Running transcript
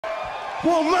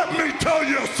Well, let me tell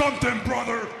you something,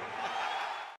 brother.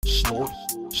 Snort,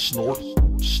 snort,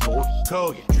 snort.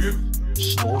 Kogan. Drip.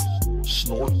 Snort,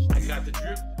 snort. I got the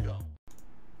drip. Go.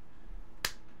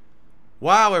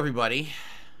 Wow, everybody.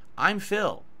 I'm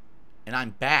Phil, and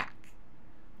I'm back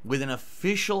with an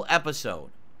official episode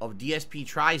of DSP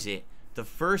Tries It, the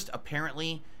first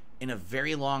apparently in a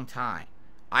very long time.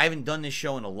 I haven't done this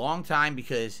show in a long time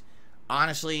because,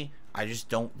 honestly, I just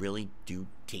don't really do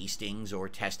tastings or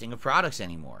testing of products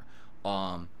anymore.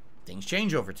 Things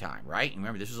change over time, right?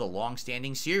 Remember, this was a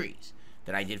long-standing series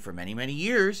that I did for many, many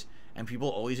years, and people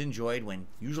always enjoyed when,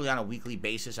 usually on a weekly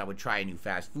basis, I would try a new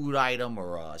fast food item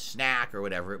or a snack or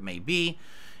whatever it may be,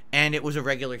 and it was a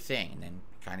regular thing, and then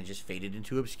kind of just faded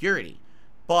into obscurity.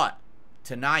 But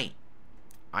tonight,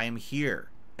 I am here,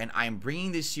 and I am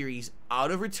bringing this series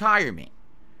out of retirement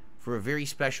for a very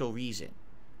special reason,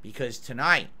 because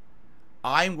tonight,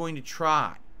 I'm going to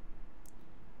try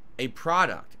a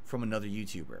product from another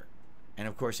YouTuber. And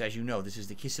of course, as you know, this is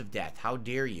the kiss of death. How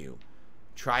dare you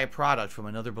try a product from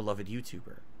another beloved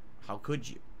YouTuber? How could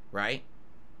you, right?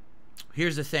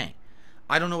 Here's the thing.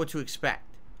 I don't know what to expect,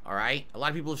 all right? A lot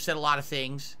of people have said a lot of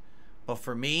things, but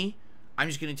for me, I'm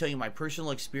just going to tell you my personal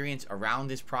experience around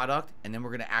this product, and then we're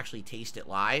going to actually taste it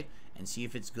live and see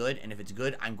if it's good. And if it's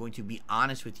good, I'm going to be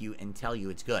honest with you and tell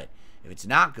you it's good. If it's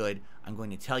not good, I'm going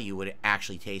to tell you what it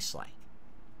actually tastes like.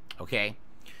 Okay?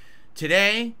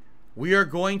 Today, we are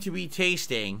going to be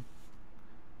tasting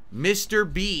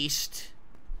Mr. Beast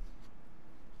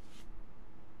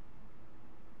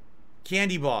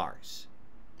candy bars.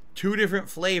 2 different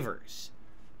flavors.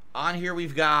 On here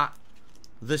we've got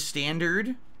the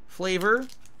standard flavor.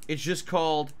 It's just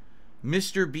called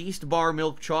Mr. Beast Bar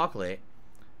Milk Chocolate.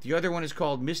 The other one is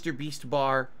called Mr. Beast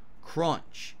Bar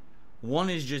Crunch. One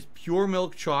is just pure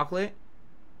milk chocolate,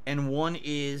 and one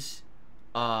is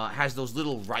has those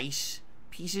little rice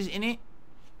pieces in it.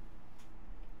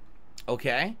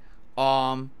 Okay.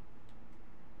 So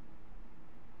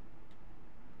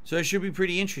it should be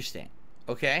pretty interesting.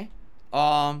 Okay.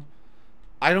 I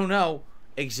don't know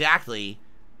exactly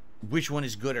which one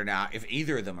is good or not, if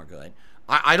either of them are good.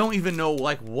 I don't even know,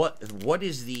 like, what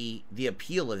is the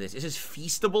appeal of this. It says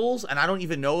Feastables, and I don't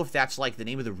even know if that's, like, the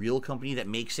name of the real company that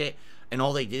makes it, and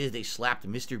all they did is they slapped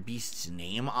Mr. Beast's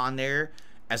name on there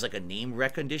as, like, a name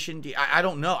recognition. I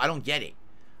don't know. I don't get it.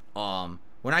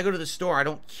 When I go to the store, I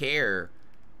don't care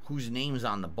whose name's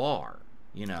on the bar,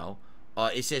 you know.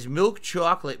 It says milk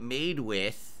chocolate made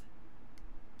with,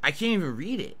 I can't even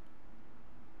read it,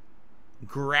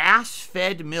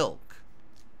 grass-fed milk.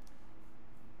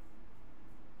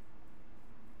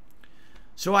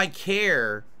 So I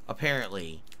care,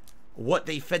 apparently, what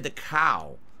they fed the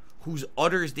cow, whose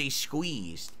udders they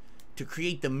squeezed to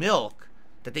create the milk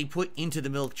that they put into the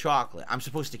milk chocolate. I'm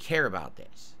supposed to care about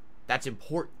this. That's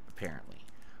important, apparently.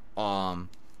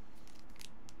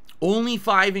 Only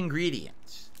 5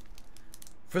 ingredients.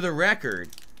 For the record,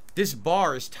 this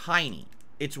bar is tiny.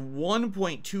 It's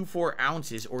 1.24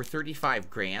 ounces or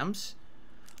 35 grams.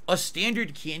 A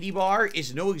standard candy bar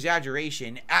is, no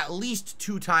exaggeration, at least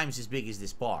 2 times as big as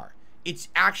this bar. It's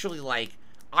actually, like,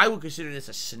 I would consider this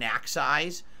a snack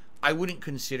size. I wouldn't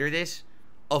consider this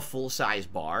a full-size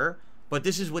bar, but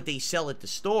this is what they sell at the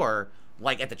store,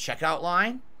 like at the checkout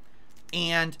line.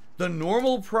 And the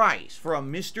normal price for a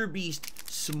Mr.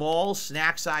 Beast small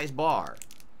snack size bar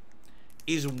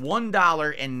is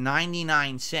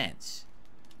 $1.99.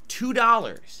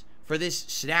 $2 for this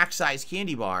snack size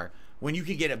candy bar, when you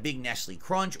could get a big Nestle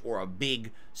Crunch or a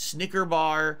big Snicker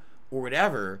bar or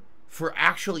whatever for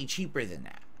actually cheaper than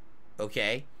that.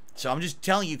 Okay? So I'm just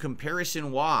telling you,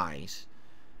 comparison-wise,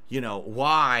 you know,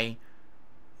 why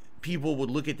people would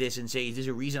look at this and say, is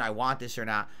there a reason I want this or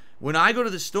not? When I go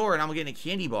to the store and I'm getting a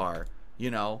candy bar,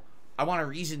 you know, I want a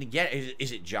reason to get it.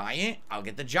 Is it giant? I'll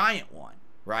get the giant one,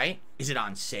 right? Is it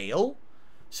on sale?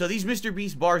 So these Mr.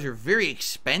 Beast bars are very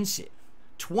expensive.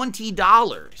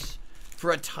 $20 for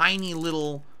a tiny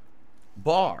little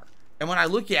bar. And when I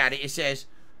look at it, it says,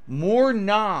 more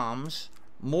noms,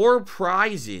 more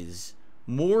prizes,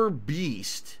 more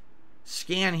beast,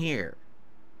 scan here.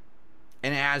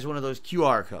 And it has one of those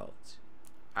QR codes.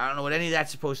 I don't know what any of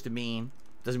that's supposed to mean.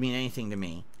 Doesn't mean anything to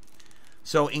me.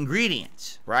 So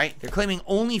ingredients, right? They're claiming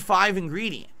only 5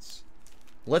 ingredients.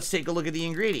 Let's take a look at the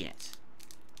ingredients.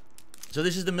 So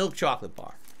this is the milk chocolate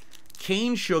bar.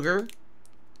 Cane sugar,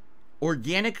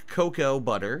 organic cocoa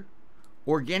butter,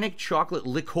 organic chocolate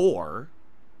liqueur,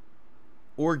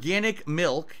 organic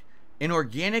milk, and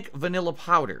organic vanilla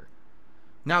powder.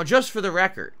 Now, just for the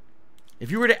record, if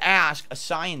you were to ask a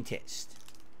scientist,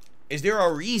 is there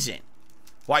a reason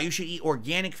why you should eat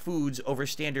organic foods over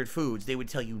standard foods, they would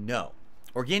tell you no.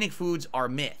 Organic foods are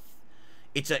myth.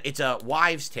 It's a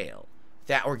wives' tale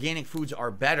that organic foods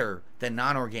are better than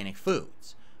non-organic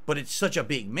foods. But it's such a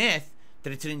big myth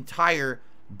that it's an entire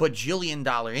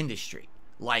bajillion-dollar industry.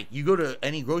 Like, you go to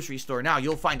any grocery store now,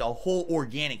 you'll find a whole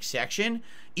organic section,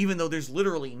 even though there's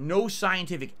literally no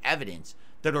scientific evidence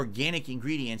that organic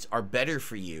ingredients are better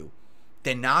for you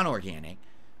than non-organic.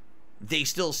 They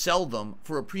still sell them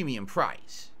for a premium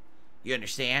price. You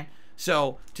understand?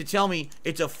 So to tell me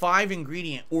it's a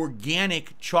 5-ingredient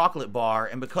organic chocolate bar,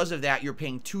 and because of that you're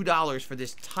paying $2 for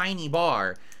this tiny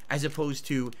bar, as opposed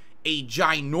to a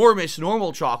ginormous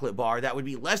normal chocolate bar that would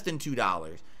be less than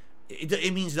 $2,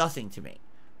 it means nothing to me.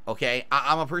 Okay,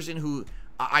 I'm a person who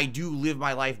I do live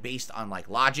my life based on like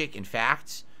logic and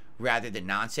facts rather than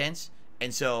nonsense,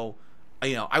 and so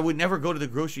I would never go to the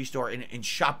grocery store and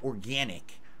shop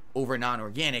organic over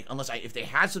non-organic unless if they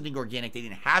had something organic, they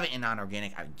didn't have it in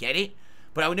non-organic. I would get it,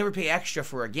 but I would never pay extra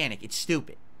for organic. It's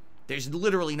stupid. There's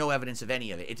literally no evidence of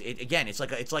any of it.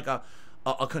 It's like a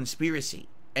conspiracy,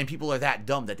 and people are that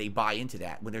dumb that they buy into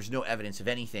that when there's no evidence of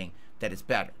anything that it's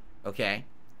better. Okay.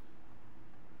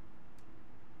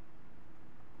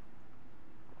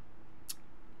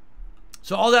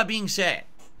 So all that being said,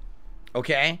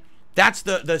 okay, that's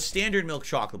the standard milk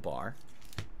chocolate bar.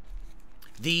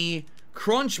 The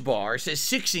Crunch bar says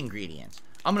 6 ingredients.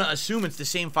 I'm going to assume it's the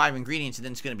same 5 ingredients, and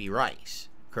then it's going to be rice,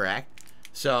 correct?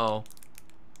 So,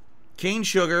 cane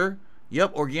sugar,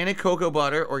 yep, organic cocoa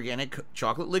butter, organic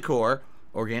chocolate liqueur,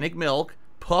 organic milk,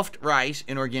 puffed rice,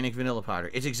 and organic vanilla powder.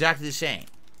 It's exactly the same.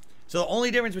 So the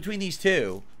only difference between these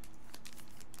two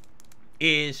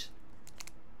is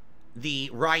the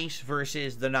rice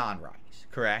versus the non-rice,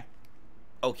 correct?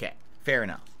 Okay, fair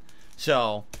enough.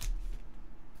 So,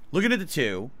 looking at the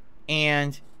two,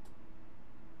 and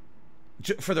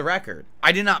for the record,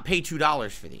 I did not pay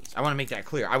 $2 for these. I want to make that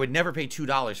clear. I would never pay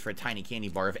 $2 for a tiny candy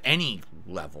bar of any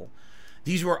level.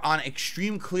 These were on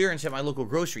extreme clearance at my local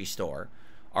grocery store,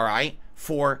 all right,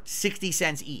 for 60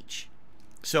 cents each.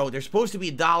 So they're supposed to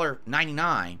be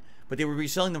 $1.99, but they were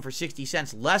reselling them for 60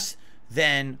 cents, less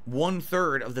than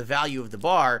 1/3 of the value of the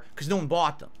bar, because no one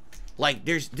bought them. Like,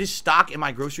 there's this stock in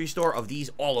my grocery store of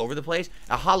these all over the place.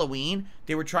 At Halloween,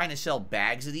 they were trying to sell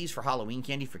bags of these for Halloween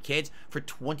candy for kids for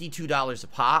 $22 a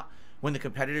pop, when the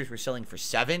competitors were selling for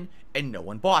 $7, and no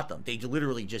one bought them. They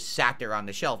literally just sat there on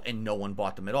the shelf, and no one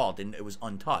bought them at all. It was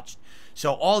untouched.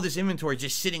 So all this inventory is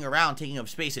just sitting around, taking up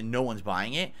space, and no one's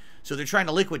buying it. So they're trying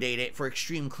to liquidate it for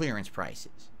extreme clearance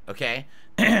prices. Okay?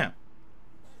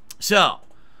 So,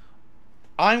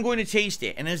 I'm going to taste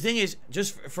it. And the thing is,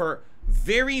 just for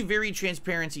very, very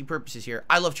transparency purposes here,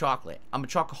 I love chocolate. I'm a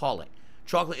chocoholic.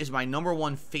 Chocolate is my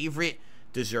 #1 favorite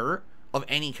dessert of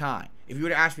any kind. If you were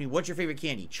to ask me, what's your favorite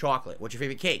candy? Chocolate. What's your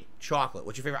favorite cake? Chocolate.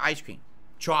 What's your favorite ice cream?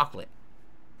 Chocolate.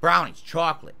 Brownies.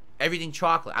 Chocolate. Everything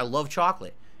chocolate. I love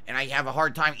chocolate. And I have a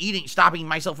hard time stopping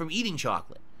myself from eating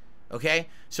chocolate. Okay?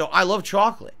 So I love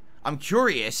chocolate. I'm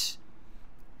curious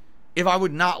if I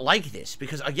would not like this,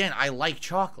 because again, I like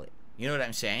chocolate. You know what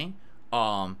I'm saying?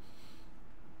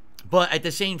 But at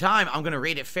the same time, I'm going to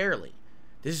rate it fairly.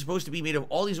 This is supposed to be made of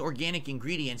all these organic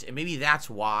ingredients, and maybe that's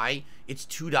why it's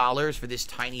 $2 for this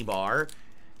tiny bar,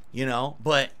 you know?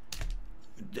 But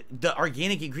the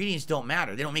organic ingredients don't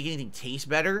matter. They don't make anything taste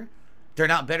better. They're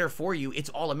not better for you. It's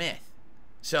all a myth.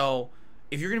 So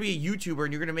if you're going to be a YouTuber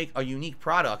and you're going to make a unique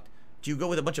product, do you go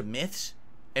with a bunch of myths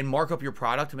and mark up your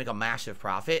product to make a massive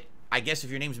profit? I guess if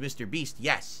your name's Mr. Beast,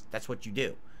 yes, that's what you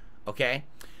do. Okay?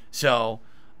 So,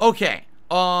 okay.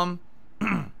 I'm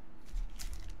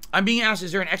being asked,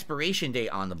 is there an expiration date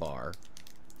on the bar?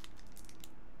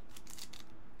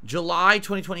 July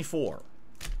 2024.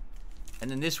 And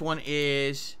then this one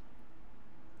is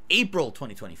April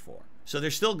 2024. So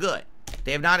they're still good.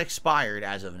 They have not expired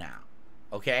as of now.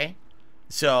 Okay?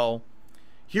 So,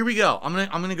 here we go. I'm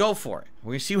gonna go for it.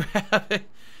 We're gonna see what happens.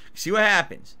 See what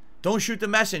happens. Don't shoot the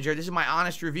messenger. This is my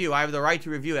honest review. I have the right to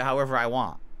review it however I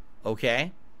want.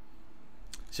 Okay?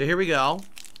 So here we go.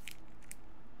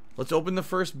 Let's open the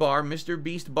first bar. Mr.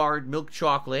 Beast Bar Milk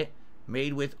Chocolate.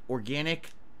 Made with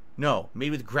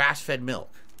made with grass-fed milk.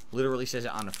 Literally says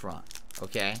it on the front.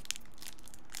 Okay?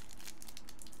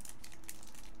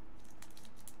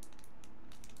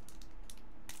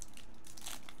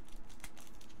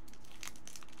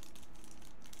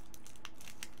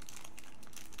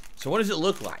 So what does it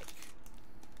look like?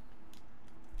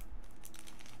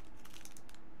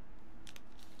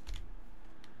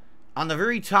 On the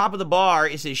very top of the bar,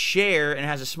 it says share and it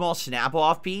has a small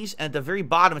snap-off piece. And at the very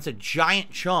bottom, it's a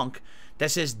giant chunk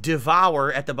that says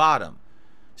devour at the bottom.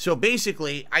 So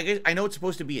basically, I know it's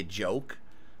supposed to be a joke,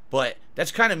 but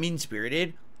that's kind of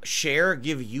mean-spirited.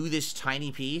 give you this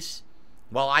tiny piece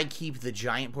while I keep the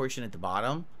giant portion at the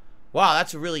bottom. Wow,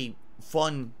 that's a really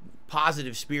fun,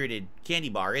 positive spirited candy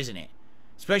bar, isn't it?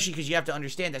 Especially because you have to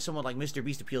understand that someone like Mr.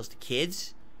 Beast appeals to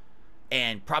kids,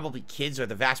 and probably kids are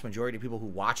the vast majority of people who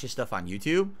watch his stuff on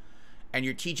YouTube. And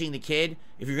you're teaching the kid,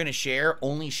 if you're going to share,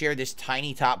 only share this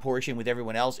tiny top portion with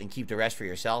everyone else and keep the rest for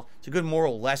yourself. It's a good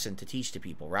moral lesson to teach to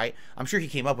people, right? I'm sure he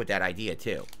came up with that idea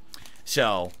too.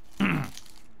 So,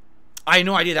 I had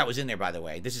no idea that was in there, by the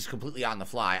way. This is completely on the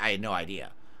fly. I had no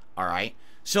idea. All right?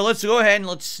 So let's go ahead and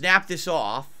let's snap this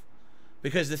off.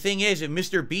 Because the thing is, if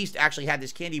Mr. Beast actually had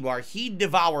this candy bar, he'd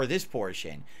devour this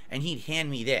portion and he'd hand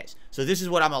me this. So this is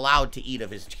what I'm allowed to eat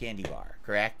of his candy bar,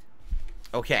 correct?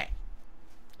 Okay.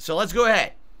 So let's go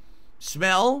ahead.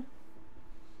 Smell.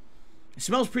 It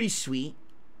smells pretty sweet.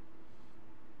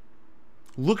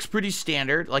 Looks pretty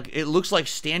standard. Like, it looks like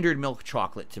standard milk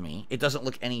chocolate to me. It doesn't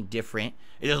look any different.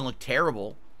 It doesn't look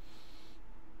terrible.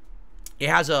 It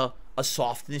has a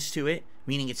softness to it,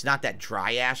 meaning it's not that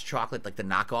dry-ass chocolate like the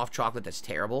knockoff chocolate that's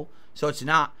terrible. So it's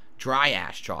not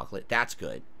dry-ass chocolate. That's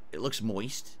good. It looks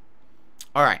moist.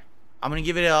 All right. I'm going to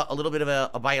give it a little bit of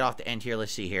a bite off the end here.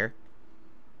 Let's see here.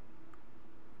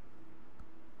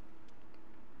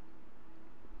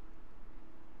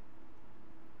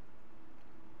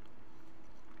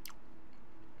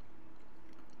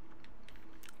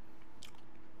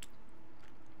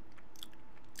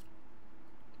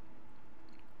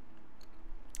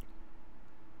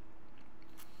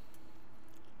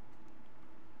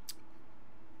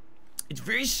 It's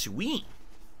very sweet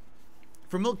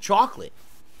for milk chocolate.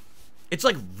 It's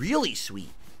like really sweet.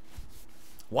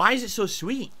 Why is it so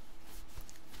sweet?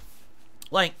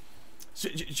 Like, so,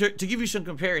 to give you some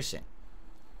comparison,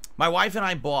 my wife and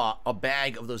I bought a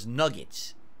bag of those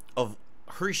nuggets of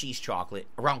Hershey's chocolate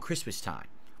around Christmas time.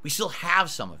 We still have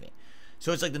some of it.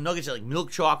 So it's like the nuggets are like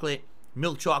milk chocolate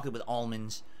with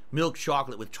almonds, milk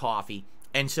chocolate with toffee.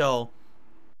 And so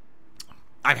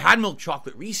I've had milk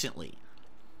chocolate recently.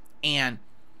 And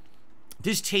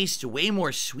this tastes way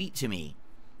more sweet to me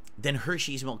than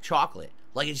Hershey's milk chocolate.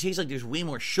 Like, it tastes like there's way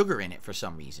more sugar in it for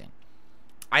some reason.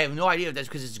 I have no idea if that's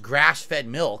because it's grass-fed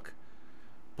milk,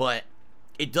 but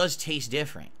it does taste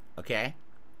different, okay?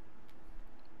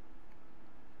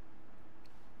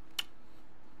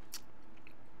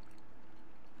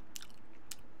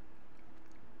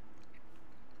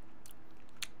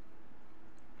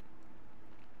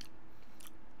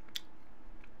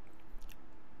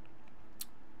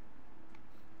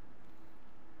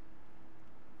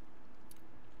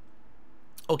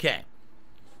 Okay,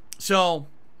 so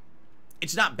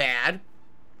it's not bad,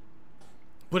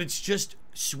 but it's just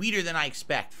sweeter than I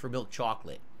expect for milk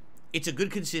chocolate. It's a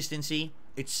good consistency.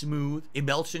 It's smooth. It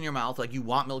melts in your mouth like you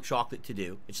want milk chocolate to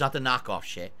do. It's not the knockoff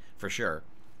shit, for sure.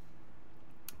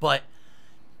 But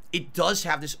it does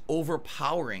have this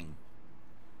overpowering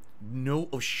note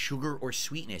of sugar or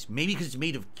sweetness. Maybe because it's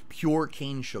made of pure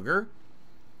cane sugar.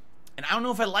 And I don't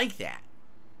know if I like that.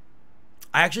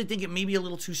 I actually think it may be a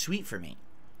little too sweet for me.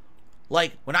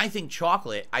 Like, when I think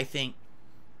chocolate, I think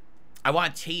I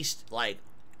want to taste, like,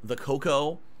 the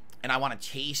cocoa, and I want to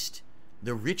taste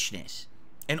the richness.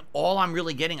 And all I'm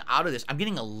really getting out of this, I'm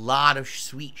getting a lot of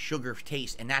sweet sugar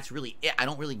taste, and that's really it. I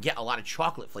don't really get a lot of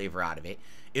chocolate flavor out of it.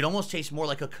 It almost tastes more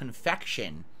like a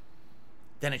confection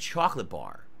than a chocolate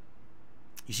bar.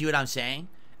 You see what I'm saying?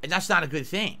 And that's not a good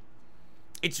thing.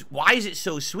 Why is it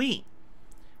so sweet?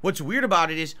 What's weird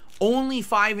about it is only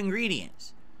 5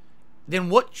 ingredients. Then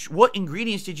what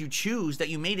ingredients did you choose that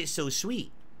you made it so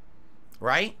sweet?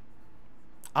 Right?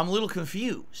 I'm a little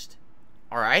confused.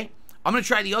 All right? I'm going to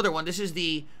try the other one. This is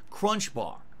the Crunch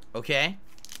Bar, okay?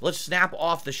 Let's snap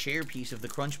off the share piece of the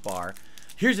Crunch Bar.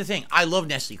 Here's the thing. I love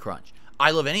Nestle Crunch.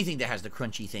 I love anything that has the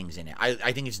crunchy things in it.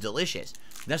 I think it's delicious.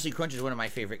 Nestle Crunch is one of my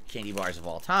favorite candy bars of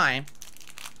all time.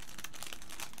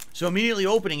 So immediately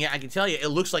opening it, I can tell you, it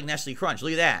looks like Nestle Crunch.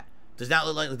 Look at that. Does that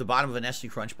look like the bottom of a Nestle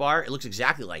Crunch bar? It looks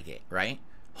exactly like it, right?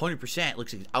 100%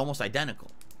 looks almost identical.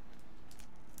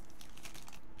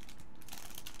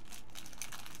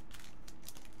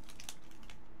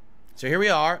 So here we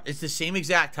are. It's the same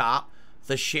exact top.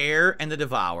 The share and the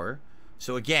devour.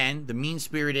 So again, the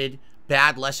mean-spirited,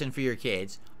 bad lesson for your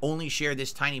kids. Only share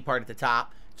this tiny part at the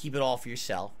top. Keep it all for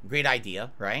yourself. Great idea,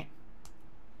 right?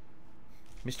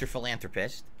 Mr.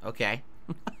 Philanthropist. Okay.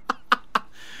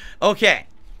 Okay.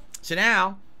 So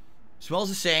now, smells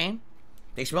the same.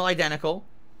 They smell identical.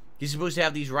 You're supposed to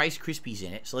have these Rice Krispies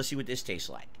in it. So let's see what this tastes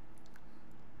like.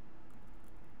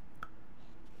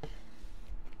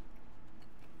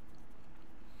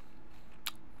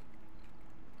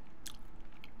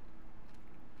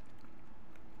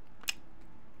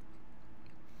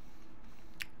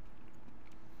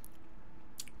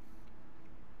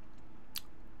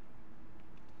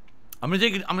 I'm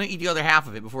gonna eat the other half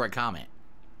of it before I comment.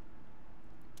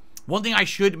 One thing I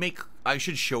should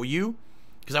show you,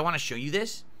 because I want to show you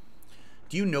this.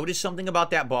 Do you notice something about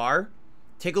that bar?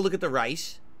 Take a look at the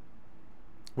rice.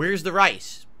 Where's the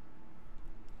rice?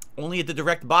 Only at the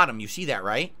direct bottom. You see that,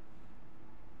 right?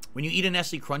 When you eat a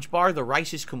Nestle Crunch bar, the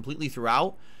rice is completely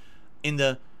throughout. In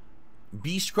the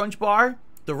Beast Crunch bar,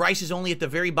 the rice is only at the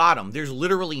very bottom. There's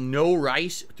literally no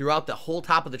rice throughout the whole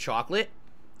top of the chocolate.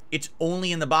 It's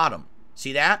only in the bottom.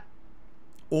 See that?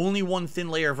 Only one thin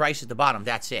layer of rice at the bottom.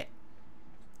 That's it.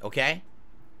 Okay?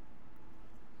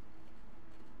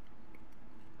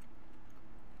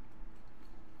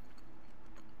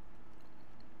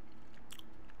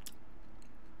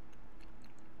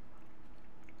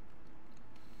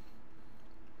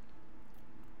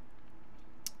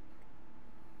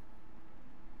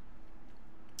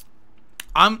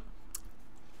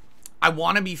 I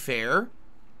want to be fair.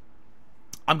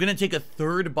 I'm going to take a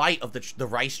third bite of the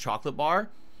rice chocolate bar,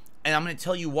 and I'm going to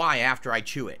tell you why after I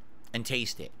chew it and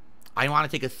taste it. I want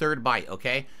to take a third bite,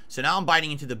 okay? So now I'm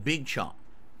biting into the big chunk.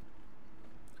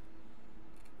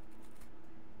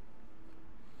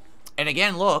 And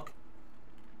again, look.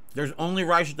 There's only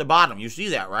rice at the bottom. You see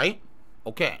that, right?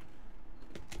 Okay.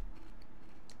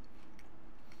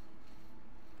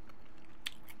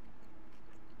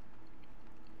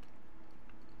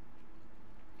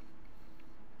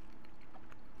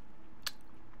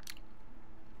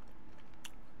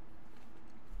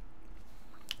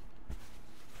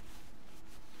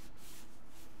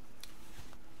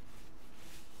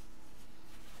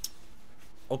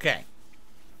 Okay.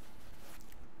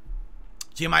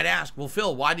 So you might ask, well,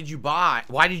 Phil, why did you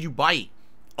bite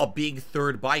a big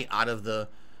third bite out of the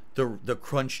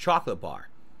Crunch chocolate bar?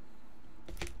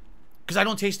 Because I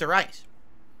don't taste the rice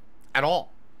at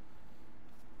all.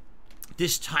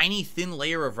 This tiny thin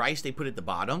layer of rice they put at the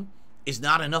bottom is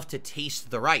not enough to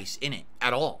taste the rice in it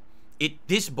at all.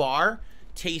 This bar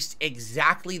tastes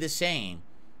exactly the same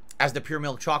as the Pure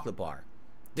Milk chocolate bar.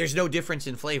 There's no difference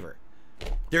in flavor.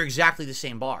 They're exactly the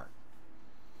same bar.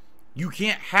 You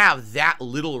can't have that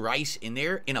little rice in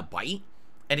there in a bite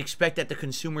and expect that the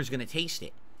consumer's going to taste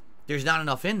it. There's not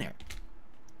enough in there.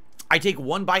 I take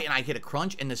one bite and I get a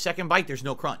crunch, and the second bite, there's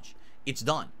no crunch. It's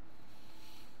done.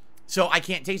 So I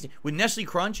can't taste it. With Nestle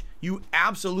Crunch, you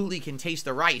absolutely can taste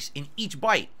the rice in each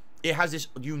bite. It has this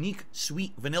unique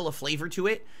sweet vanilla flavor to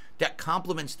it that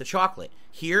complements the chocolate.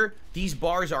 Here, these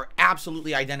bars are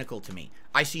absolutely identical to me.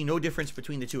 I see no difference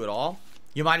between the two at all.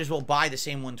 You might as well buy the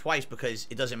same one twice because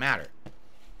it doesn't matter.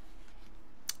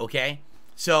 Okay?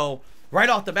 So, right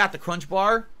off the bat, the Crunch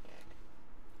bar,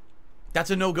 that's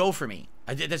a no-go for me.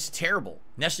 That's terrible.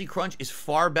 Nestle Crunch is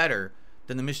far better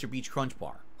than the Mr. Beach Crunch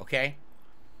bar. Okay?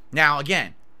 Now,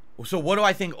 again, so what do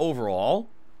I think overall?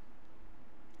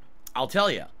 I'll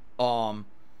tell you.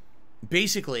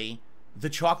 Basically, the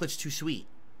chocolate's too sweet.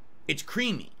 It's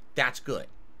creamy. That's good.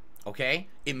 Okay?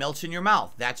 It melts in your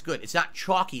mouth. That's good. It's not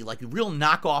chalky. Like, the real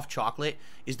knockoff chocolate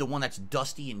is the one that's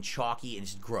dusty and chalky and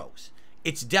it's gross.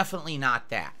 It's definitely not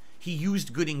that. He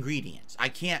used good ingredients. I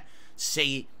can't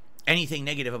say anything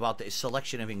negative about the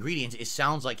selection of ingredients. It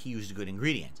sounds like he used good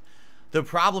ingredients. The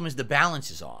problem is the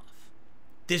balance is off.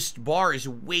 This bar is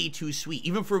way too sweet.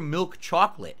 Even for milk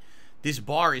chocolate, this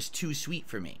bar is too sweet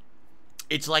for me.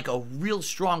 It's like a real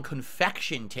strong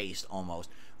confection taste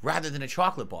almost, rather than a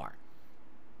chocolate bar.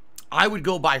 I would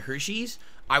go buy Hershey's.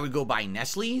 I would go buy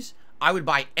Nestle's. I would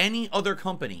buy any other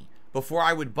company before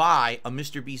I would buy a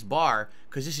Mr. Beast bar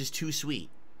because this is too sweet.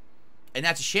 And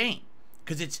that's a shame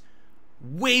because it's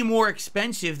way more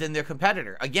expensive than their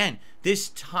competitor. Again, this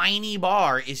tiny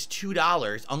bar is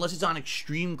 $2 unless it's on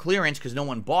extreme clearance because no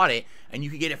one bought it and you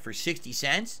could get it for 60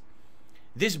 cents.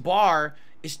 This bar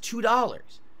is $2.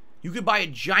 You could buy a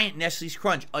giant Nestle's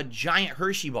Crunch, a giant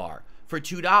Hershey bar for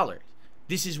 $2.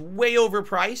 This is way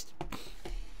overpriced.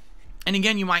 And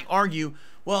again, you might argue,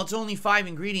 well, it's only 5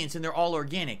 ingredients and they're all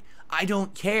organic. I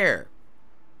don't care.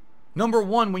 Number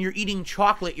one, when you're eating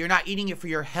chocolate, you're not eating it for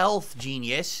your health,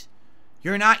 genius.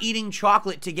 You're not eating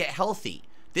chocolate to get healthy.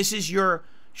 This is your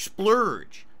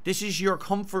splurge. This is your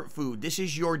comfort food. This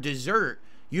is your dessert.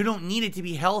 You don't need it to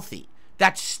be healthy.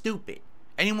 That's stupid.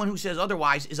 Anyone who says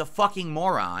otherwise is a fucking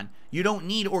moron. You don't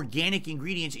need organic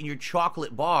ingredients in your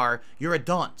chocolate bar. You're a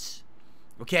dunce.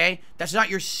 Okay? That's not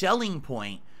your selling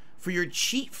point for your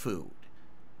cheat food.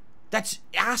 That's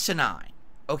asinine.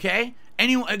 Okay?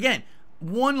 Again,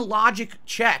 one logic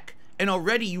check, and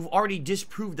already you've already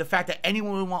disproved the fact that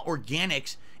anyone would want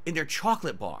organics in their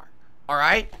chocolate bar.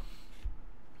 Alright?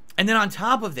 And then on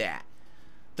top of that,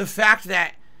 the fact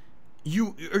that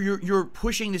you're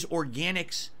pushing this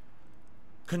organics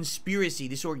conspiracy,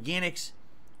 this organics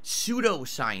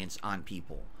pseudoscience on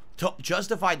people to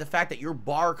justify the fact that your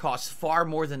bar costs far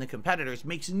more than the competitors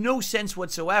makes no sense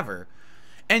whatsoever.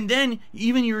 And then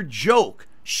even your joke,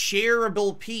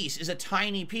 shareable piece is a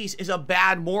tiny piece, is a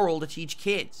bad moral to teach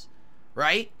kids,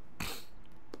 right?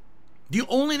 The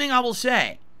only thing I will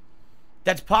say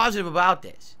that's positive about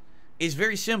this is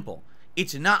very simple.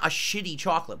 It's not a shitty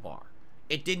chocolate bar.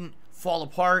 It didn't fall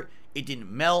apart. It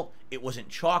didn't melt. It wasn't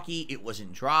chalky. It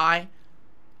wasn't dry.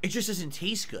 It just doesn't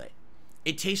taste good.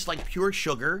 It tastes like pure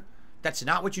sugar. That's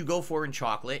not what you go for in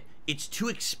chocolate. It's too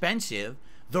expensive.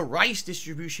 The rice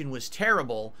distribution was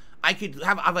terrible. I could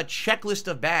have a checklist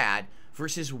of bad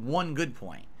versus one good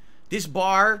point. This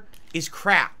bar is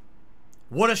crap.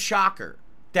 What a shocker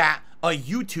that a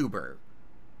YouTuber,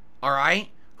 all right,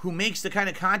 who makes the kind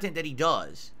of content that he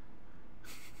does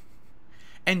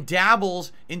and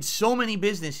dabbles in so many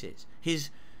businesses, his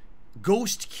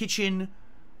ghost kitchen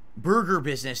burger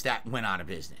business that went out of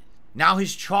business, now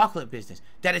his chocolate business,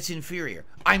 that it's inferior.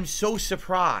 I'm so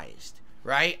surprised,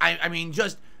 right? I mean,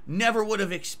 just never would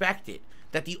have expected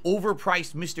that the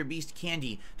overpriced Mr. Beast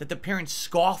candy that the parents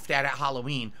scoffed at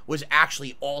Halloween was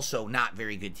actually also not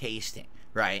very good tasting,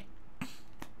 right?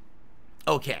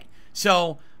 Okay,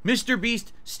 so Mr.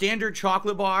 Beast standard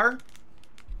chocolate bar,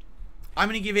 I'm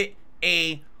going to give it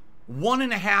a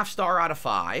 1.5 star out of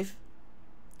 5.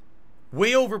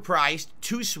 Way overpriced,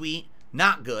 too sweet,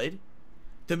 not good.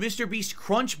 The Mr. Beast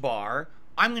Crunch Bar,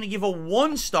 I'm going to give a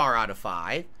 1 star out of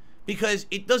 5 because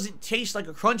it doesn't taste like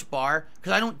a Crunch Bar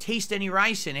because I don't taste any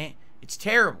rice in it. It's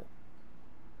terrible.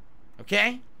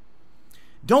 Okay?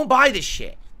 Don't buy this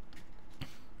shit.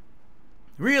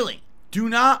 Really. Do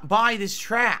not buy this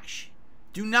trash.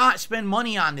 Do not spend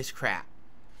money on this crap.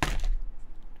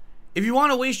 If you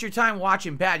want to waste your time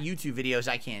watching bad YouTube videos,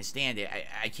 I can't stand it.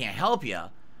 I can't help you.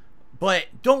 But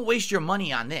don't waste your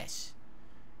money on this.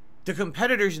 The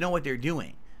competitors know what they're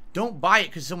doing. Don't buy it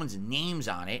because someone's name's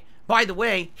on it. By the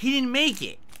way, he didn't make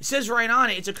it. It says right on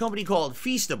it, it's a company called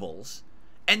Feastables,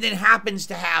 and then happens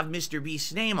to have Mr.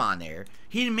 Beast's name on there.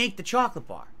 He didn't make the chocolate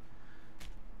bar.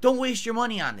 Don't waste your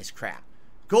money on this crap.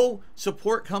 Go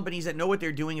support companies that know what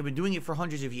they're doing, have been doing it for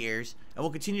hundreds of years, and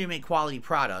will continue to make quality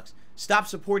products. Stop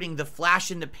supporting the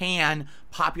flash in the pan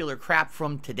popular crap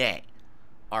from today.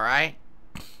 Alright?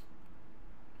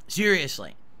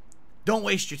 Seriously. Don't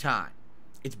waste your time.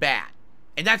 It's bad.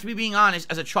 And that's me being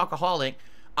honest, as a chocoholic,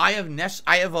 I have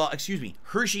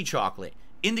Hershey chocolate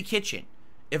in the kitchen.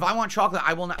 If I want chocolate,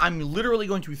 I'm literally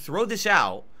going to throw this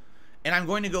out, and I'm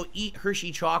going to go eat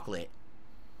Hershey chocolate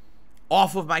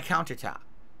off of my countertop.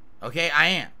 Okay, I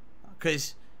am.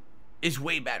 Because it's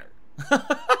way better.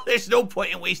 There's no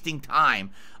point in wasting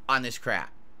time on this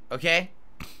crap. Okay?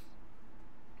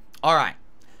 Alright.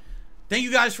 Thank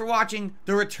you guys for watching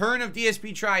the return of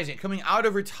DSP Tries It, coming out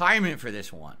of retirement for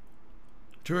this one,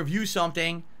 to review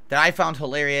something that I found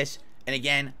hilarious. And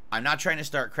again, I'm not trying to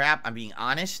start crap. I'm being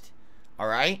honest.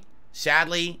 Alright?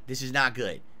 Sadly, this is not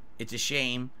good. It's a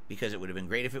shame, because it would have been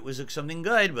great if it was something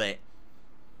good, but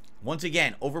once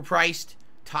again, overpriced,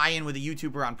 tie-in with a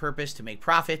YouTuber on purpose to make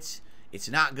profits. It's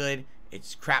not good.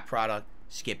 It's crap product.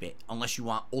 Skip it. Unless you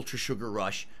want Ultra Sugar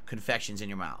Rush confections in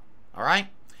your mouth. Alright?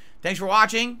 Thanks for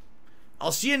watching.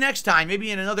 I'll see you next time.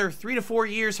 Maybe in another 3 to 4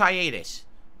 years hiatus.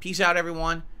 Peace out,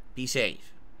 everyone. Be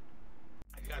safe.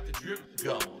 I got the drip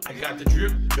going. I got the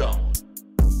drip going.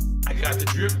 I got the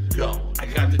drip going. I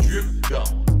got the drip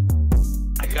going.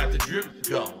 I got the drip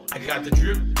going. I got the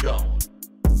drip going.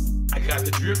 I got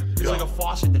the drip going. It's like a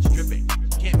faucet that's dripping.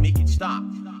 Can't make it stop.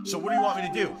 So what do you want me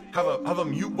to do? Have a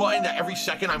mute button that every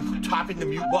second I'm tapping the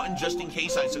mute button just in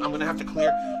case I'm gonna have to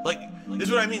clear? Like, this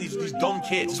is what I mean. These dumb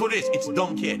kids. This is what it is. It's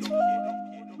dumb kids.